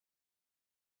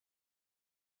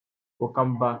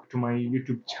Welcome back to my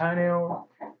YouTube channel.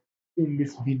 In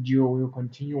this video, we'll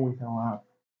continue with our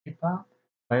paper,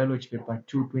 Biology Paper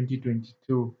 2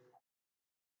 2022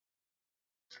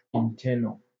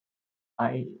 internal.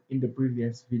 In the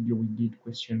previous video, we did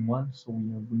question 1, so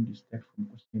we are going to start from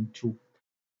question 2.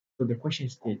 So the question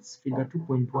states, Figure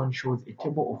 2.1 shows a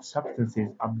table of substances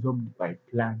absorbed by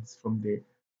plants from the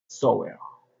soil.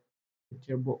 A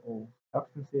table of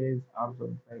substances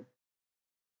absorbed by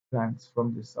plants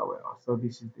from the soil. So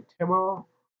this is the table.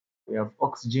 We have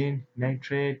oxygen,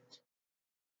 nitrate,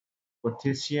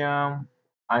 potassium,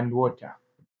 and water.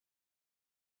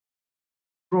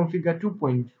 From figure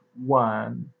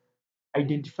 2.1,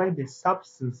 identify the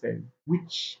substances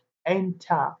which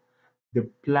enter the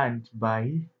plant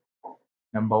by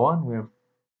number 1, we have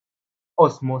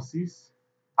osmosis,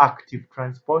 active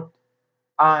transport,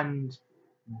 and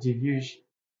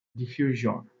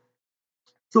diffusion.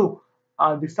 So,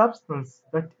 the substance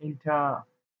that enter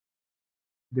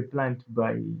the plant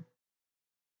by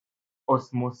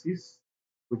osmosis,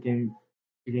 we can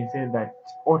say that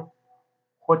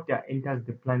water enters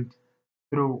the plant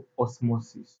through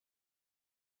osmosis.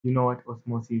 You know what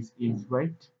osmosis is,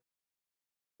 right?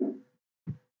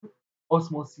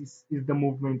 Osmosis is the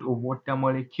movement of water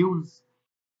molecules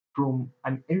from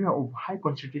an area of high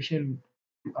concentration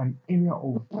to an area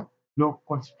of low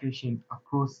concentration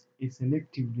across a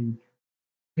selectively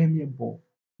permeable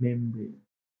membrane.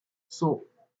 So,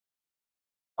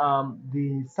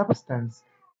 the substance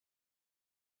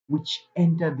which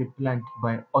enter the plant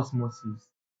by osmosis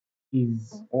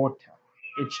is water,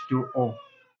 H2O.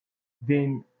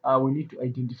 Then we need to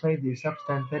identify the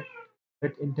substance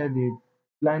that enter the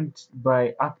plant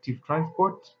by active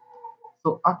transport.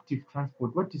 So active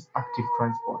transport, what is active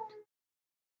transport?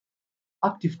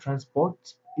 Active transport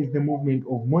is the movement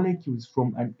of molecules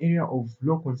from an area of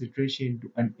low concentration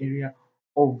to an area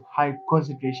of high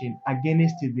concentration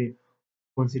against the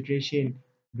concentration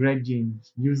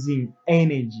gradient using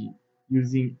energy.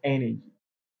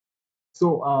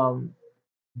 So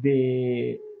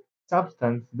the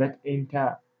substance that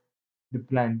enter the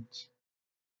plant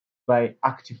by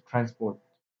active transport,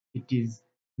 it is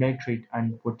nitrate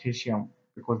and potassium,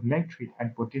 because nitrate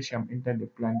and potassium enter the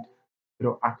plant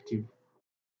through active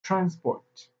transport.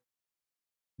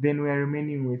 Then we are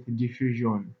remaining with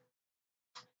diffusion.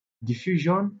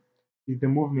 Diffusion is the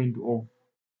movement of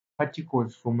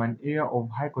particles from an area of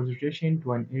high concentration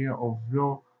to an area of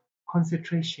low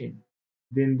concentration.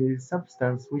 Then the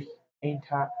substance which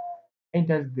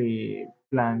enters the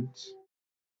plant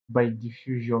by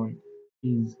diffusion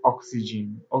is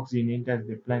oxygen. Oxygen enters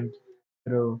the plant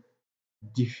through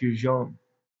diffusion.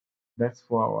 That's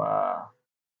for our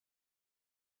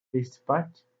first part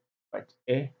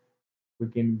A. We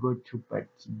can go to part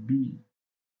B.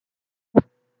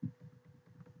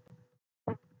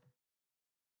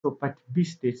 So part B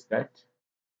states that,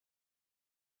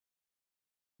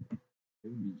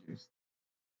 let me just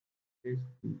paste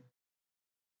this.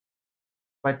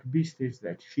 Part B states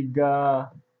that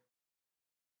figure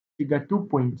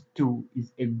 2.2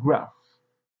 is a graph.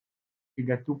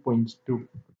 Figure 2.2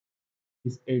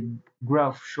 is a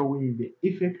graph showing the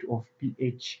effect of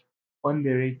pH on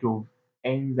the rate of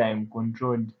enzyme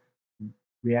controlled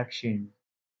reactions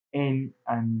N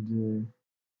and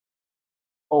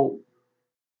O.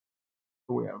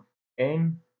 So we have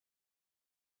N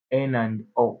and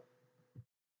O,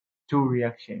 two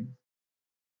reactions.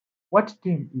 What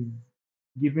term is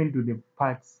given to the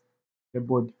parts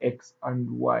labeled X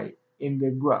and Y in the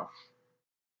graph?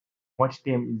 What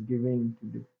term is given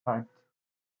to the part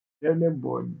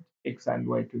labeled X and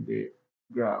Y to the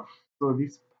graph? So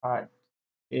this part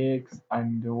X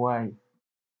and Y,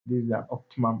 these are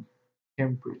optimum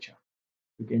temperature.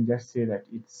 You can just say that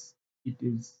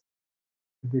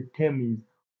the term is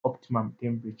optimum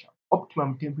temperature.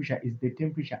 Optimum temperature is the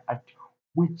temperature at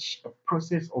which a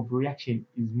process of reaction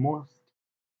is most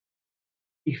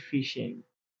efficient.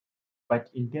 But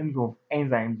in terms of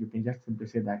enzymes, you can just simply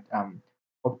say that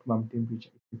optimum temperature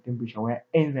is the temperature where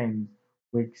enzymes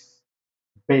works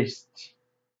best.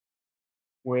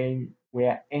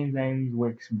 Where enzymes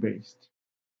works best.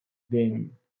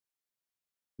 Then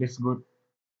let's go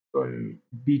on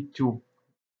B2.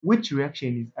 Which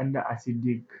reaction is under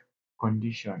acidic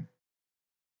condition?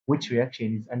 Which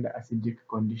reaction is under acidic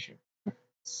condition?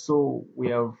 So we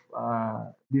have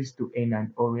these two N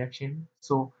and O reaction.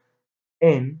 So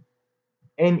N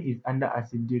is under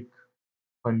acidic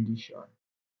condition.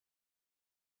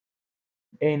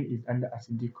 N is under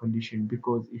acidic condition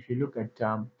because if you look at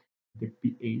the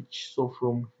pH, so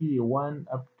from here 1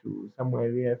 up to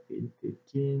somewhere there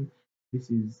 13, this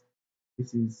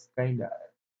is kind of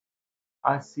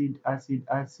acid,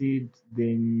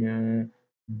 then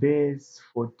base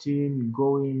 14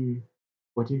 going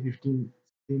 14, 15,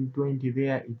 16, 20.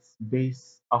 There it's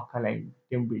base alkaline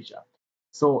temperature.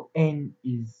 So N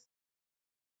is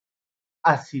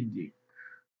acidic.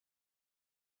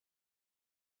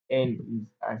 N is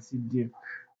acidic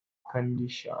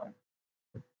condition.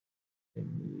 Let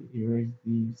me erase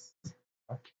this.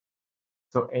 Okay.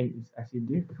 So N is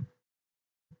acidic.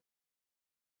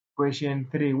 Question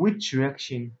 3. Which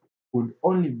reaction would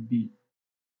only be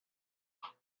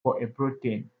for a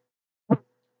protein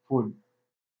food?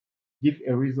 Give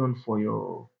a reason for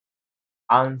your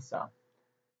answer.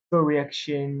 So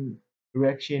reaction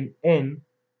N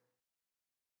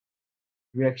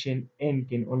reaction N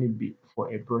can only be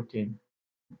for a protein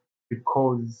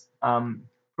because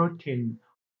protein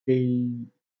they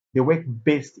they work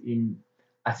best in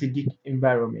acidic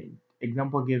environment.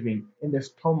 Example given in the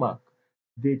stomach,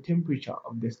 the temperature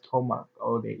of the stomach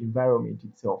or the environment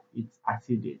itself it's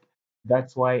acidic.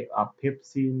 That's why a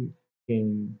pepsin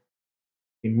can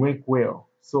can work well.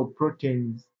 So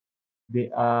proteins they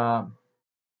are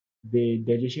the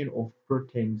digestion of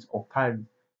proteins occurs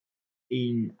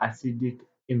in acidic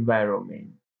environment.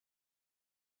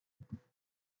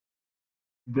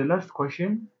 The last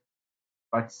question,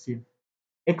 part C.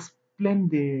 Explain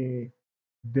the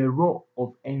role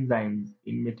of enzymes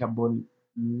in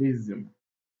metabolism.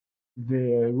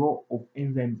 The role of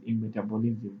enzymes in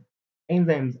metabolism.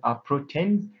 Enzymes are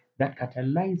proteins that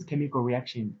catalyze chemical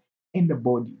reactions in the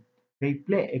body. They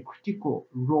play a critical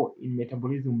role in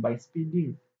metabolism by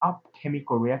speeding up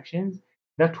chemical reactions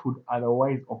that would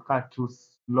otherwise occur too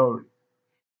slowly.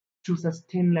 To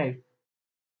sustain life,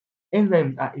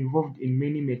 enzymes are involved in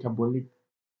many metabolic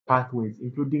pathways,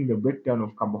 including the breakdown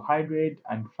of carbohydrates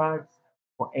and fats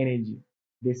for energy,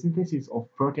 the synthesis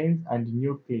of proteins and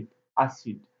nucleic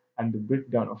acid, and the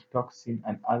breakdown of toxins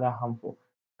and other harmful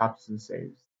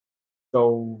substances.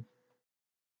 So,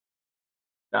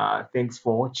 thanks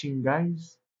for watching,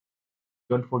 guys.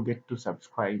 Don't forget to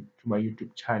subscribe to my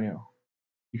YouTube channel.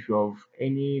 If you have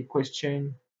any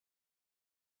question,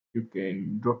 you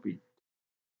can drop it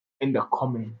in the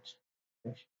comment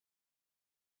section.